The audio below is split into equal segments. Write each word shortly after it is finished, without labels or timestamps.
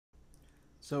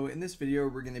So in this video,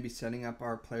 we're going to be setting up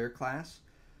our player class,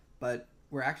 but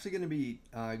we're actually going to be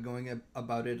going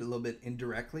about it a little bit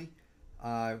indirectly.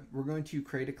 We're going to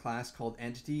create a class called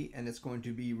entity, and it's going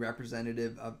to be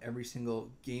representative of every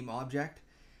single game object.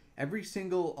 Every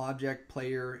single object,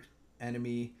 player,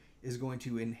 enemy is going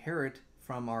to inherit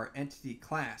from our entity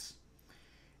class.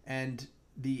 And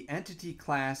the entity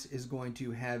class is going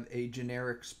to have a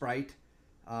generic sprite,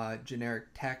 generic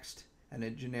text, and a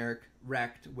generic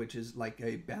rect, which is like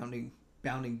a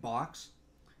bounding box.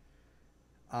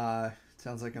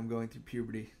 Sounds like I'm going through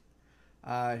puberty.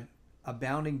 A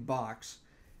bounding box.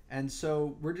 And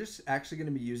so we're just actually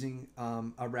going to be using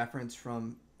a reference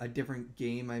from a different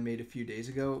game I made a few days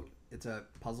ago. It's a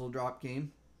puzzle drop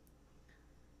game.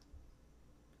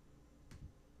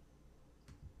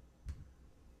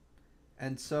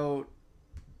 And so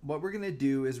what we're going to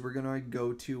do is we're going to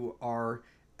go to our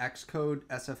Xcode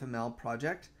SFML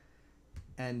project,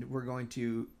 and we're going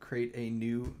to create a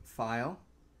new file,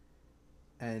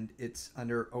 and it's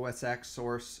under OSX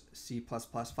source C++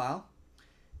 file.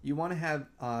 You want to have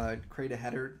create a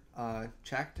header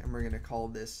checked, and we're going to call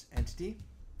this entity.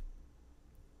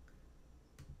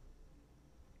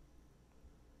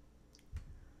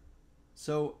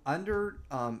 So under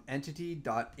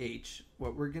entity.h,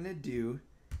 what we're going to do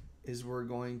is we're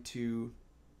going to,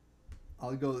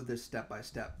 I'll go this step by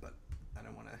step, but I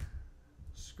don't want to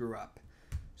screw up.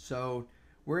 So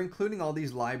we're including all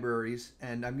these libraries,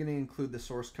 and I'm going to include the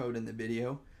source code in the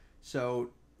video. So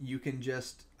you can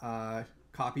just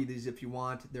copy these if you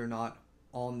want. They're not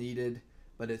all needed,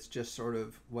 but it's just sort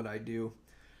of what I do.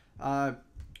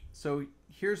 So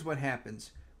here's what happens.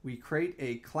 We create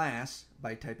a class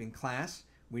by typing class.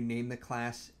 We name the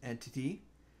class entity.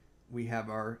 We have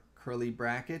our curly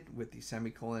bracket with the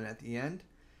semicolon at the end.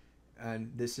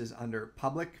 And this is under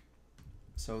public.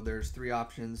 So there's three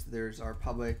options. There's our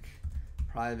public,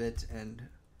 private, and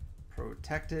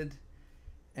protected.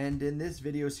 And in this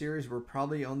video series, we're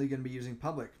probably only going to be using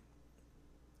public.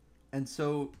 And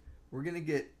so we're going to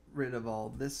get rid of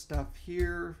all this stuff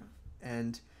here.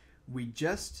 And we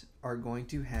just are going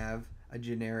to have a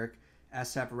generic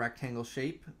SF rectangle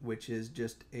shape, which is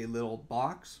just a little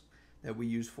box that we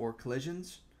use for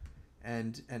collisions,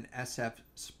 and an SF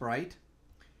sprite,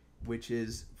 which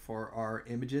is for our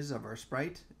images of our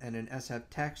sprite, and an SF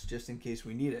text just in case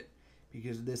we need it,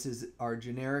 because this is our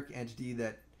generic entity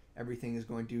that everything is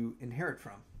going to inherit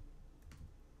from.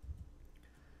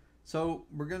 So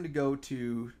we're going to go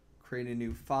to create a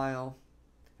new file,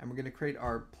 and we're going to create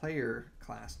our player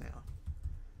class now.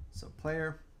 So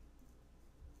player.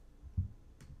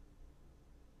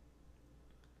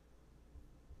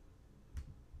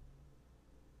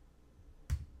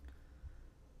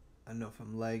 I don't know if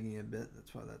I'm lagging a bit,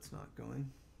 that's why that's not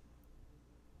going.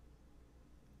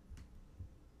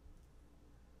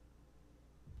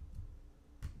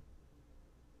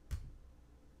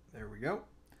 There we go.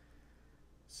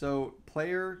 So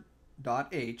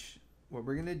player.h, what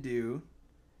we're going to do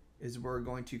is we're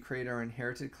going to create our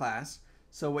inherited class.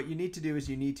 So what you need to do is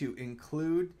you need to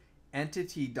include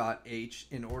entity.h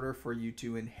in order for you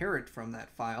to inherit from that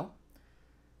file.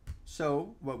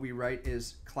 So what we write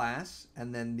is class,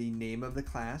 and then the name of the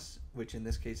class, which in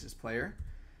this case is player,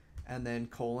 and then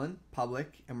colon,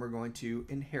 public, and we're going to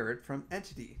inherit from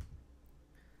entity.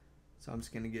 So I'm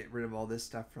just going to get rid of all this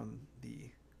stuff from the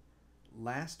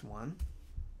last one.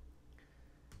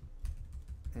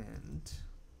 And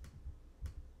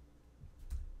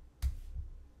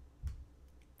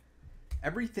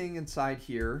everything inside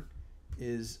here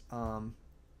is our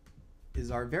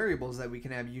variables that we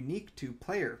can have unique to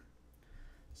player.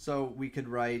 So we could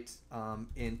write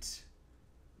int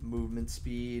movement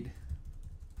speed,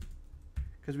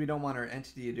 because we don't want our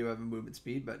entity to have a movement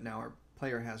speed, but now our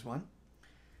player has one.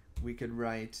 We could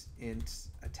write int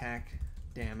attack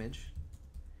damage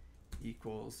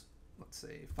equals, let's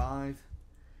say, 5.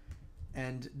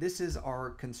 And this is our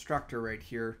constructor right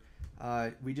here.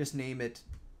 We just name it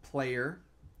player,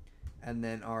 and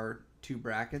then our two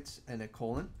brackets and a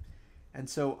colon. And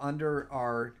so under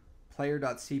our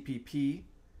player.cpp,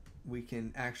 we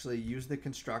can actually use the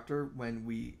constructor when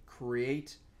we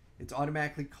create. It's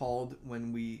automatically called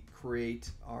when we create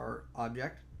our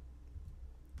object.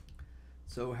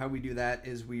 So how we do that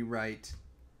is we write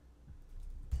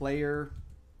player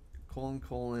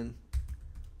colon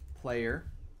player,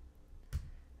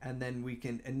 and then we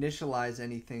can initialize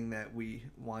anything that we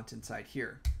want inside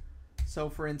here. So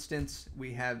for instance,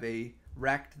 we have a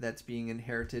rect that's being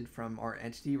inherited from our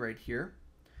entity right here.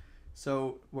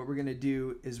 So what we're going to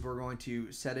do is we're going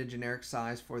to set a generic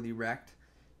size for the rect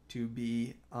to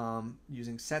be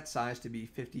using set size to be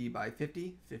 50 by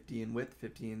 50, 50 in width,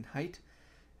 50 in height.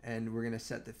 and we're going to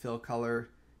set the fill color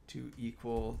to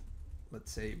equal,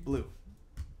 let's say, blue.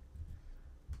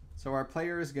 So our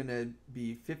player is going to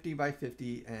be 50 by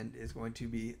 50 and is going to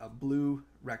be a blue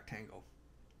rectangle.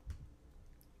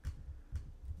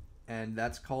 And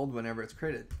that's called whenever it's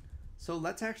created. So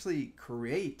let's actually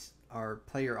create our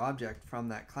player object from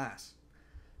that class.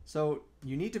 So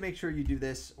you need to make sure you do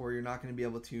this or you're not going to be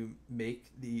able to make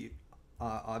the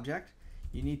object.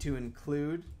 You need to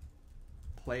include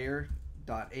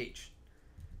player.h,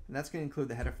 and that's going to include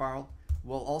the header file.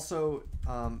 We'll also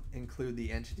include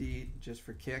the entity just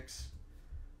for kicks,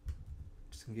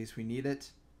 just in case we need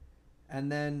it.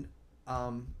 And then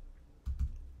I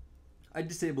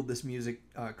disabled this music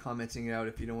commenting it out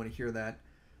if you don't want to hear that.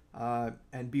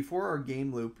 And before our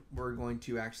game loop, we're going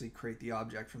to actually create the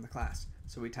object from the class.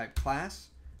 So we type class,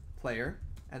 player,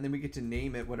 and then we get to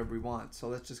name it whatever we want. So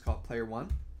let's just call it player1.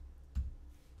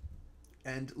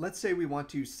 And let's say we want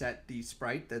to set the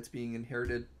sprite that's being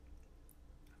inherited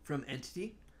from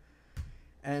entity.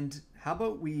 And how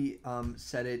about we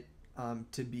set it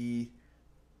to be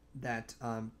that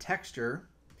texture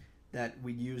that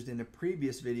we used in a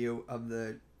previous video of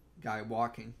the guy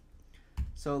walking.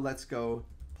 So let's go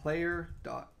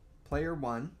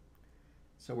player.player1.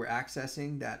 So we're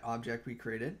accessing that object we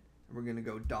created, and we're going to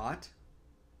go dot,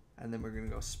 and then we're going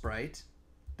to go sprite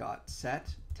dot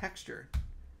set texture,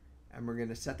 and we're going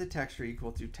to set the texture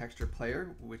equal to texture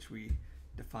player, which we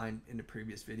defined in the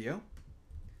previous video.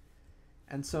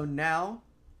 And so now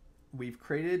we've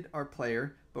created our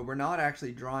player, but we're not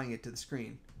actually drawing it to the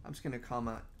screen. I'm just going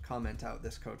to comment out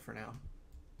this code for now.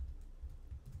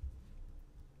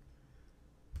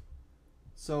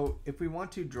 So if we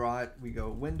want to draw it, we go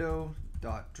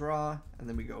window.draw, and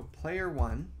then we go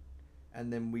player1,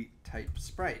 and then we type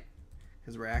sprite,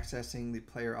 because we're accessing the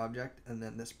player object and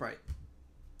then the sprite.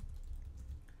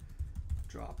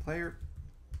 Draw player.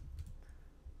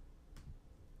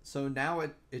 So now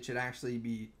it should actually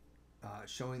be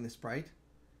showing the sprite.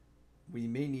 We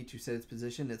may need to set its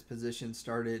position. Its position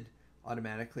started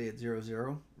automatically at 0,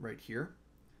 0 right here.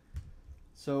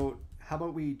 So how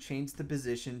about we change the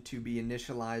position to be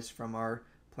initialized from our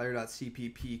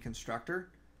player.cpp constructor.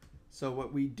 So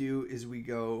what we do is we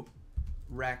go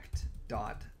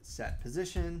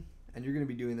rect.setPosition, and you're going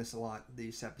to be doing this a lot,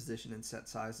 the set position and set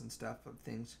size and stuff of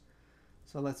things.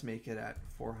 So let's make it at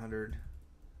 400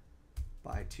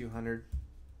 by 200.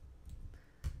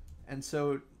 And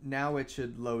so now it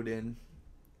should load in.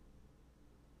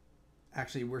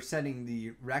 Actually, we're setting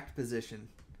the rect position,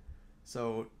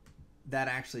 so that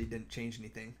actually didn't change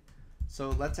anything.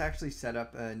 So let's actually set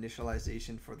up an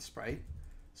initialization for the sprite.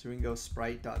 So we can go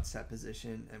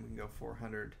sprite.setPosition, and we can go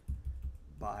 400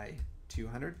 by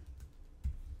 200.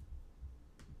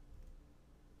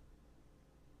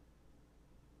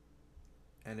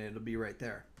 And it'll be right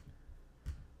there.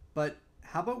 But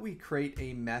how about we create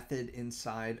a method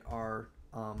inside our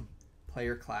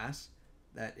player class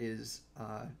that is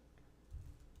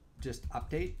just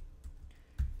update.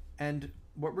 And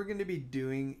what we're going to be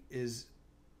doing is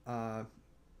we're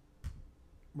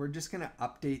just going to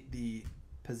update the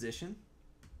position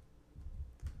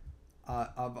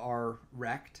of our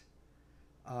rect,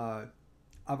 of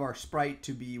our sprite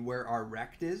to be where our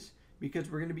rect is,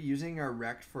 because we're going to be using our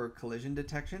rect for collision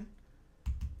detection.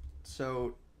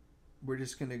 So we're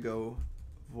just going to go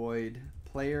void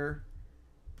player,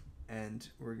 and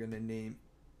we're going to name,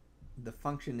 the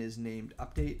function is named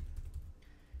update.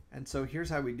 And so here's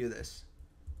how we do this.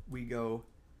 We go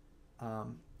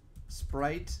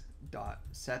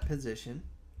sprite.setPosition,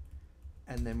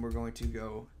 and then we're going to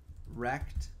go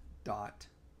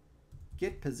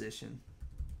rect.getPosition.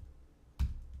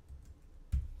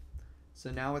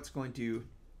 So now it's going to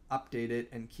update it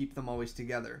and keep them always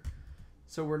together.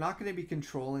 So we're not going to be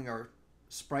controlling our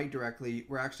sprite directly.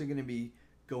 We're actually going to be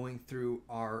going through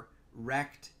our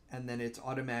rect, and then it's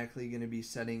automatically going to be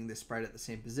setting the sprite at the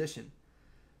same position.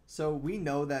 So we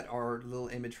know that our little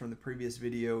image from the previous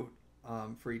video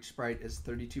for each sprite is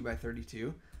 32 by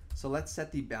 32. So let's set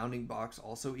the bounding box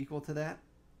also equal to that.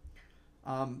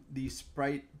 The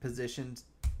sprite position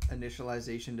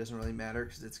initialization doesn't really matter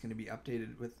because it's going to be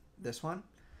updated with this one.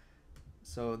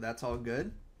 So that's all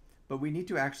good. But we need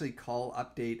to actually call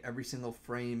update every single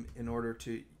frame in order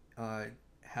to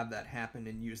have that happen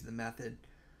and use the method.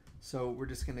 So we're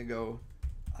just going to go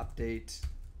update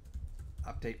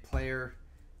player,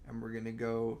 and we're going to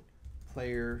go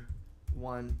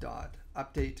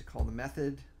player1.update to call the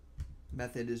method.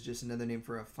 Method is just another name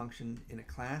for a function in a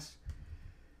class.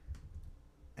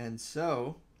 And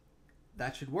so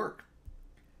that should work.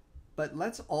 But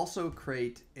let's also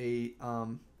create a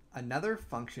another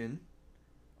function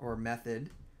or method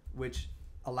which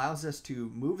allows us to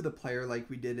move the player like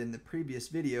we did in the previous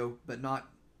video, but not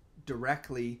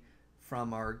directly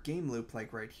from our game loop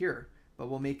like right here, but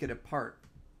we'll make it a part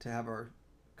to have our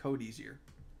code easier.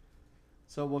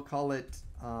 So we'll call it,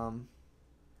 how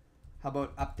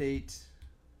about update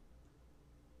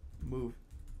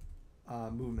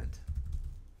movement.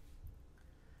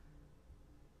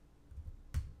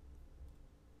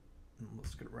 And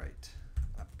let's get it right.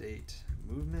 Update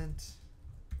movement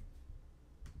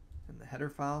in the header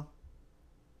file.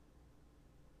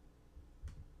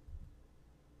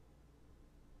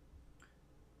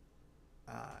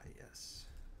 Yes.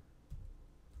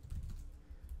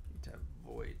 Need to have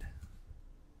void. It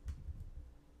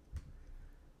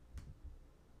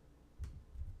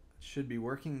should be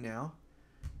working now.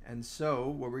 And so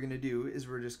what we're going to do is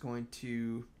we're just going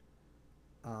to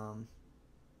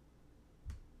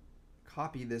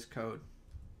copy this code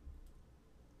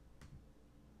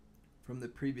from the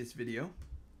previous video,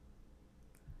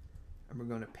 and we're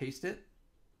going to paste it.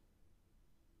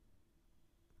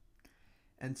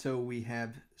 And so we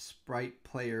have sprite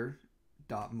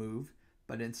player.move,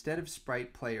 but instead of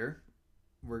sprite player,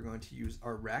 we're going to use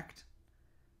our rect,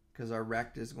 because our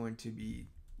rect is going to be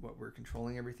what we're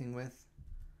controlling everything with.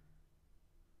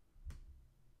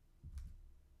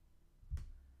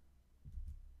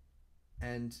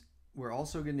 And we're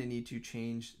also going to need to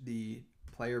change the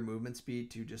player movement speed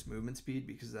to just movement speed,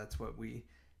 because that's what we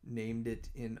named it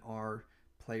in our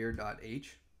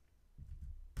player.h.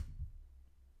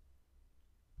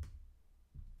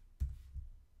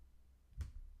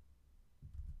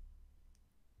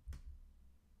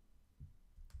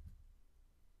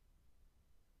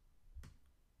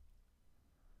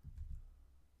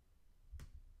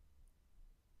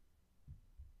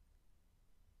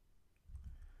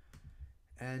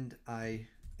 And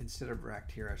instead of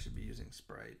rect here, I should be using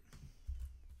sprite.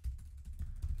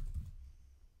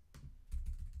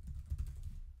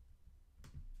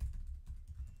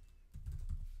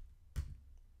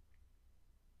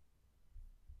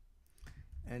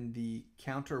 And the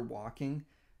counter walking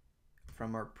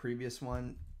from our previous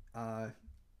one,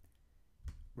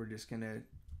 we're just going to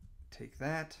take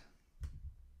that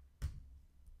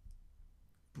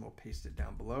and we'll paste it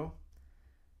down below.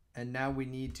 And now we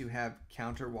need to have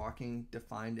counter walking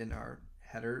defined in our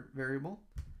header variable.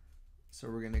 So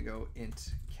we're going to go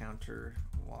int counter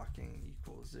walking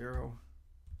equals 0.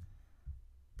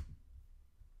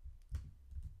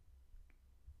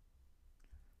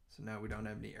 So now we don't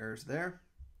have any errors there.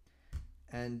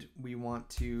 And we want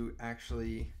to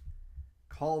actually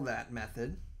call that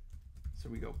method. So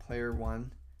we go player1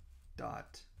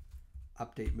 dot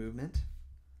update movement.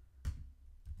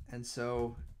 And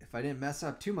so if I didn't mess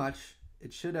up too much,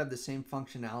 it should have the same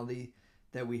functionality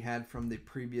that we had from the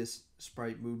previous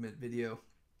sprite movement video.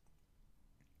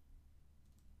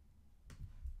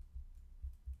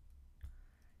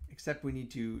 Except we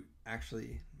need to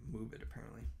actually move it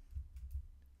apparently.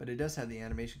 But it does have the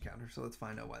animation counter, so let's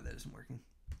find out why that isn't working.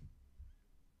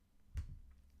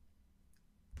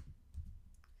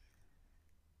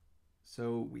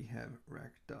 So we have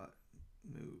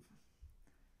rect.move,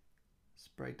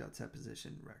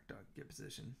 sprite.setPosition,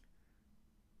 rect.getPosition,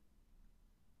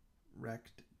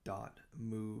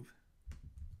 rect.move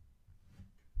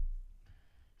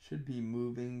should be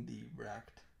moving the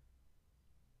rect.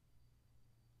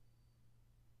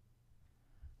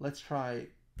 Let's try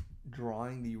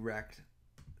drawing the rect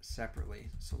separately.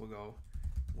 So we'll go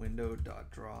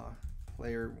window.draw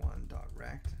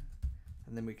player1.rect,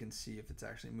 and then we can see if it's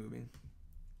actually moving.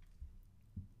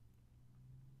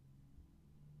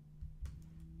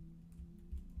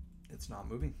 It's not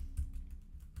moving.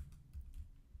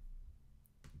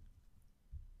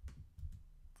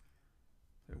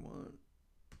 Player1.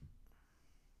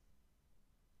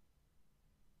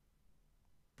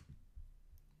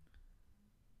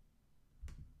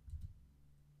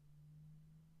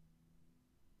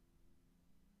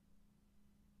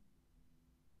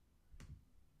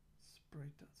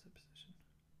 Sprite.setPosition.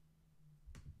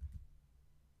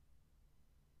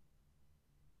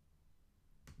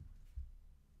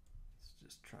 Let's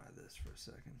just try this for a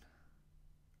second.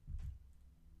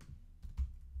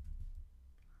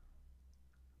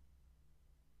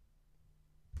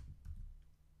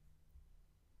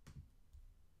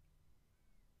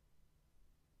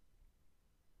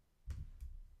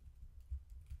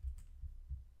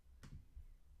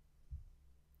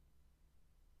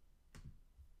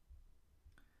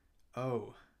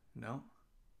 Oh, no.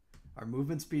 Our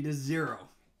movement speed is 0.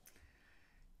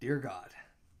 Dear God.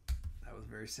 That was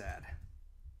very sad.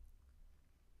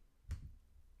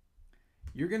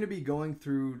 You're going to be going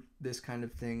through this kind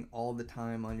of thing all the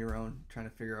time on your own, trying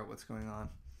to figure out what's going on.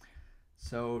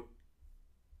 So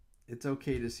it's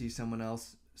okay to see someone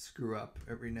else screw up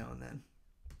every now and then.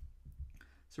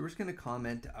 So we're just going to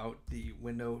comment out the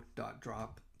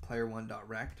window.drop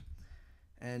player1.rect,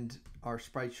 and our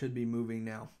sprite should be moving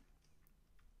now.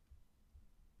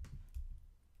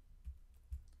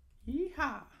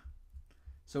 Yeehaw!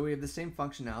 So we have the same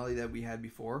functionality that we had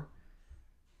before.